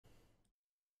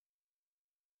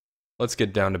Let's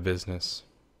get down to business.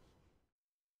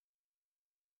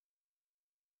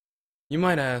 You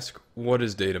might ask, what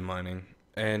is data mining?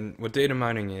 And what data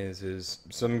mining is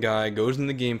some guy goes in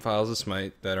the game files of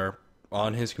Smite that are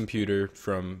on his computer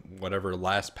from whatever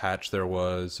last patch there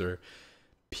was, or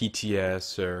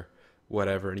PTS, or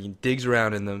whatever, and he digs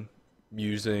around in them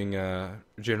using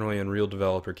generally Unreal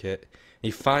Developer Kit. He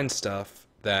finds stuff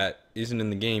that isn't in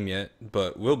the game yet,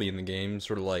 but will be in the game,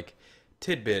 sort of like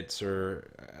tidbits,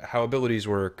 or how abilities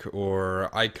work,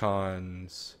 or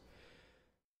icons,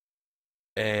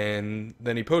 and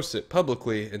then he posts it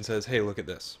publicly and says, "Hey, look at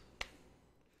this."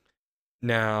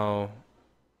 Now,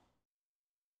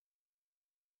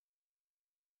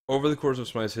 over the course of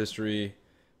Smite's history,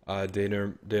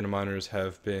 data miners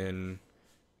have been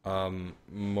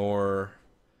more.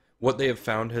 What they have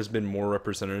found has been more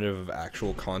representative of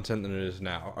actual content than it is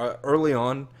now. Early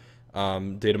on,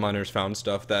 data miners found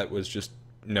stuff that was just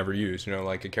never used. You know,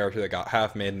 like a character that got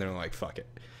half made, and they're like, "Fuck it."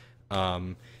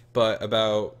 Um, but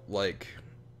about like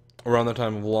around the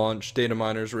time of launch, data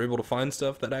miners were able to find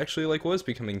stuff that actually like was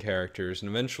becoming characters, and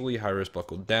eventually Hyros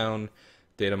buckled down.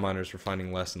 Data miners were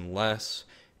finding less and less,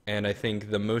 and I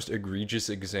think the most egregious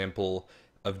example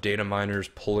of data miners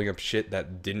pulling up shit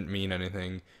that didn't mean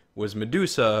anything was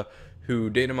Medusa, who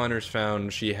data miners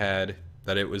found she had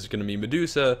that it was going to be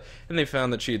Medusa, and they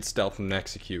found that she had stealth and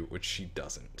execute, which she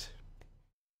doesn't.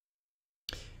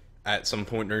 At some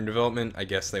point during development, I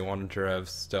guess they wanted her to have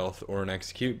stealth or an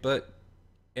execute, but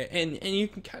and you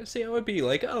can kind of see how it'd be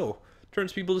like, oh,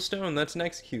 turns people to stone. That's an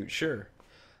execute, sure.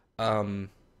 Um,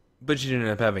 but she didn't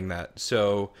end up having that.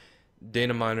 So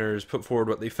data miners put forward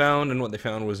what they found, and what they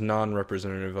found was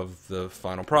non-representative of the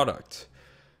final product,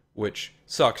 which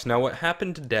sucks. Now, what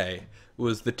happened today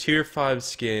was the tier 5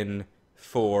 skin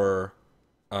for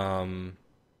um,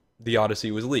 the Odyssey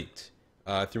was leaked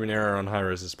through an error on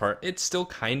Hi-Rez's part. It's still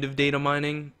kind of data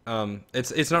mining.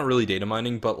 It's not really data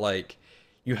mining, but like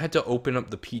you had to open up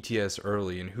the PTS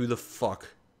early, and who the fuck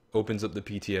opens up the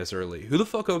PTS early? Who the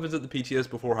fuck opens up the PTS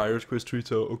before Hi-Rez Quest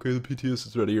tweets out, okay, the PTS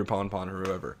is ready, or Pon Pon or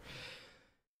whoever?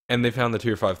 And they found the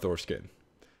tier 5 Thor skin.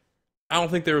 I don't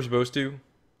think they were supposed to.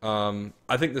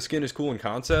 I think the skin is cool in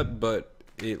concept, but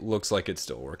it looks like it's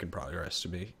still a work in progress to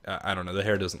me. I don't know. The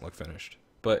hair doesn't look finished,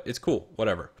 but it's cool.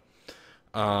 Whatever.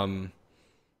 Um,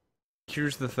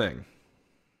 Here's the thing.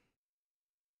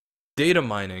 Data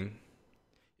mining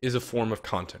is a form of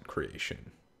content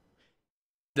creation.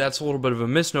 That's a little bit of a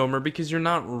misnomer because you're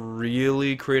not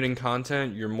really creating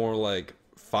content. You're more like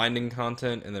finding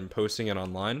content and then posting it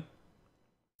online.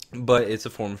 But it's a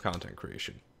form of content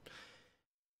creation.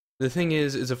 The thing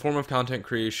is, it's a form of content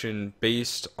creation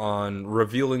based on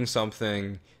revealing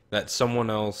something that someone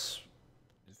else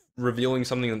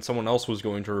was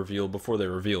going to reveal before they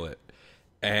reveal it.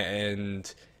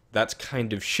 And that's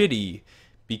kind of shitty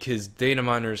because data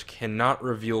miners cannot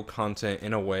reveal content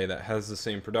in a way that has the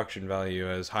same production value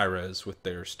as Hi-Rez with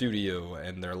their studio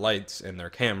and their lights and their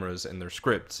cameras and their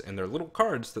scripts and their little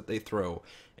cards that they throw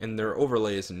and their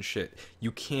overlays and shit.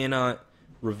 You cannot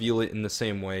reveal it in the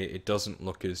same way. It doesn't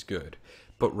look as good.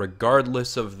 But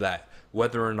regardless of that,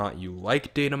 whether or not you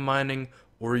like data mining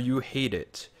or you hate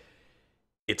it,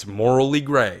 it's morally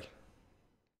gray.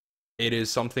 It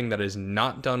is something that is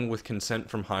not done with consent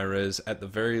from Hi-Rez. At the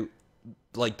very,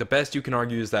 like, the best you can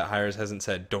argue is that Hi-Rez hasn't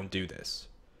said, don't do this.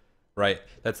 Right?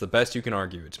 That's the best you can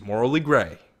argue. It's morally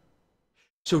gray.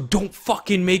 So don't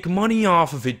fucking make money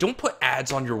off of it. Don't put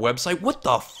ads on your website. What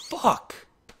the fuck?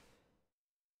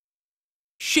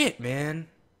 Shit, man.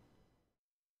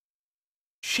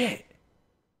 Shit.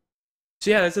 So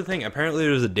yeah, that's the thing. Apparently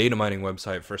there's a data mining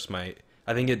website for Smite.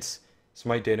 I think it's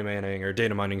Smite Data Mining or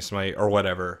Data Mining Smite or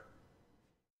whatever.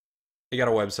 They got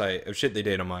a website of shit they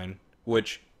data mine,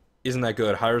 which isn't that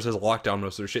good. Hi-Rez has locked down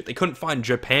most of their shit. They couldn't find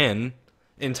Japan,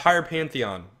 entire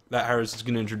pantheon that Hi-Rez is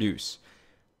going to introduce.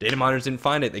 Data miners didn't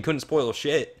find it. They couldn't spoil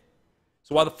shit.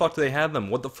 So why the fuck do they have them?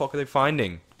 What the fuck are they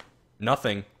finding?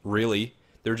 Nothing, really.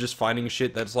 They're just finding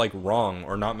shit that's like wrong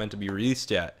or not meant to be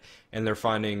released yet. And they're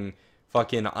finding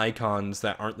fucking icons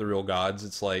that aren't the real gods.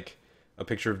 It's like a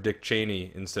picture of Dick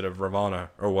Cheney instead of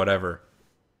Ravana or whatever.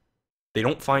 They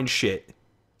don't find shit.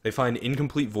 They find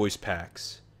incomplete voice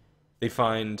packs. They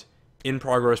find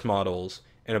in-progress models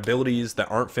and abilities that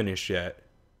aren't finished yet.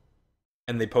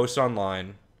 And they post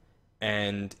online.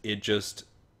 And it just,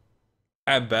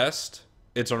 at best,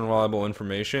 it's unreliable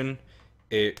information.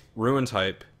 It ruins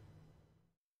hype.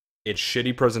 It's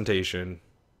shitty presentation.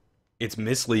 It's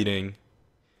misleading.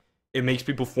 It makes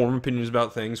people form opinions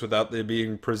about things without them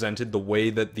being presented the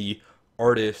way that the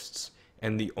artists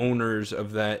and the owners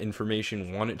of that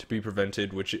information want it to be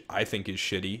presented, which I think is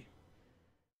shitty.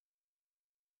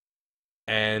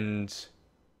 and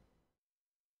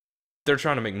they're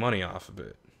trying to make money off of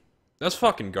it. That's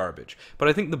fucking garbage. But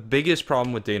I think the biggest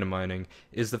problem with data mining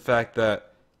is the fact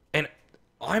that, and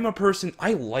I'm a person,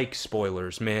 I like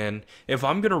spoilers, man. If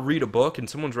I'm gonna read a book and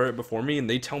someone's read it before me and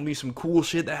they tell me some cool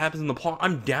shit that happens in the plot,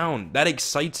 I'm down. That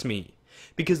excites me.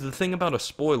 Because the thing about a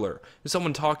spoiler is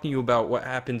someone talking to you about what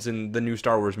happens in the new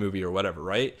Star Wars movie or whatever,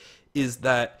 right? Is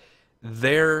that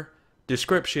their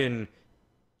description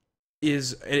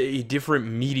is a different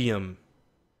medium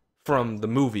from the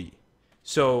movie.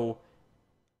 So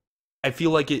I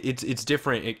feel like it's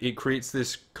different. It creates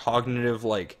this cognitive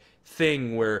like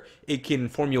thing where it can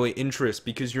formulate interest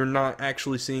because you're not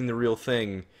actually seeing the real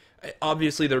thing.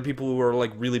 Obviously, there are people who are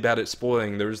like really bad at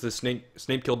spoiling. There's this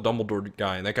Snape killed Dumbledore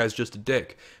guy, and that guy's just a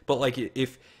dick. But like,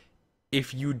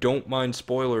 if you don't mind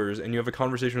spoilers and you have a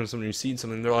conversation with someone who's seen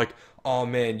something, they're like, "Oh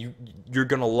man, you're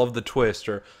gonna love the twist,"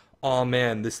 or "Oh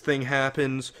man, this thing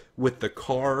happens with the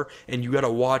car, and you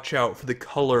gotta watch out for the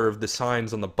color of the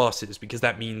signs on the buses because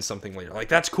that means something later." Like,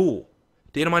 that's cool.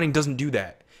 Data mining doesn't do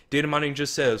that. Data mining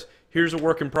just says, "Here's a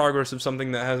work in progress of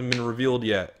something that hasn't been revealed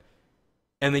yet,"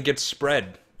 and then gets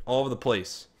spread all over the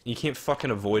place. You can't fucking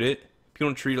avoid it. People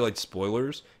don't treat it like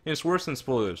spoilers, and it's worse than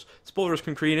spoilers. Spoilers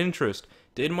can create interest.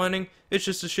 Data mining, it's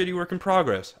just a shitty work in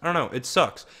progress. I don't know, it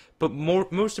sucks. But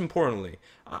most importantly,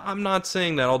 I'm not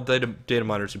saying that all data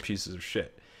miners are pieces of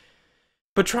shit.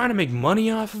 But trying to make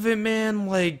money off of it, man,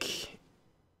 like,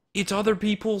 it's other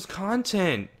people's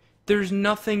content. There's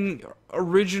nothing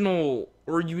original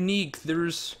or unique.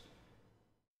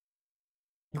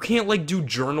 You can't, like, do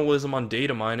journalism on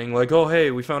data mining. Like, oh,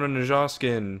 hey, we found a Ninja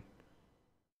skin.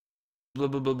 Blah,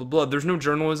 blah, blah, blah, blah. There's no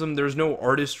journalism. There's no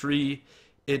artistry.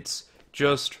 It's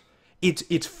just...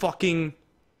 It's fucking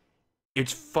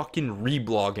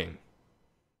reblogging.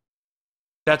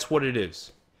 That's what it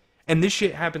is. And this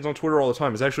shit happens on Twitter all the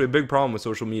time. It's actually a big problem with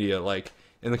social media, like,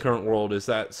 in the current world, is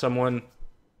that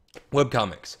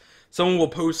webcomics. Someone will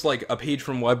post, like, a page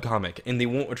from webcomic, and they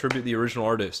won't attribute the original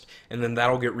artist, and then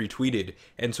that'll get retweeted.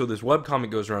 And so this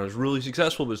webcomic goes around, is really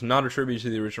successful, but it's not attributed to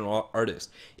the original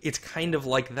artist. It's kind of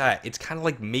like that. It's kind of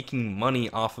like making money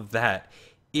off of that.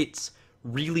 It's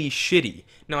really shitty.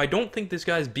 Now, I don't think this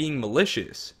guy's being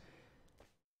malicious.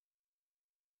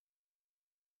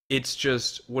 It's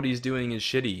just, what he's doing is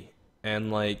shitty. And,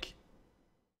 like,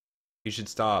 he should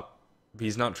stop.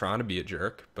 He's not trying to be a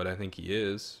jerk, but I think he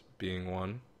is being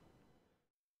one.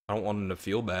 I don't want him to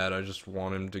feel bad. I just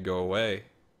want him to go away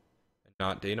and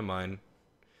not data mine.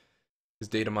 Because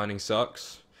data mining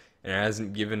sucks. And it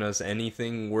hasn't given us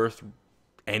anything worth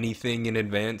anything in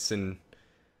advance in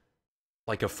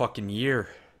like a fucking year.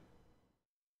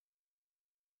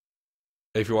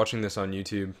 If you're watching this on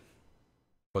YouTube,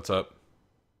 what's up?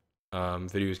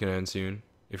 Video's gonna end soon.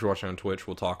 If you're watching on Twitch,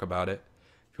 we'll talk about it.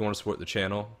 If you want to support the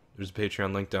channel, there's a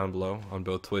Patreon link down below on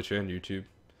both Twitch and YouTube.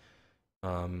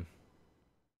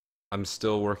 I'm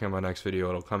still working on my next video.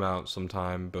 It'll come out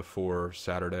sometime before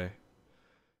Saturday.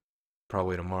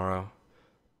 Probably tomorrow.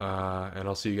 And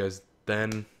I'll see you guys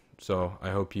then. So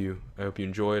I hope you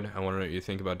enjoyed. I want to know what you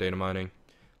think about data mining.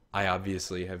 I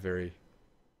obviously have very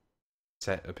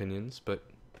set opinions, but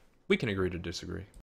we can agree to disagree.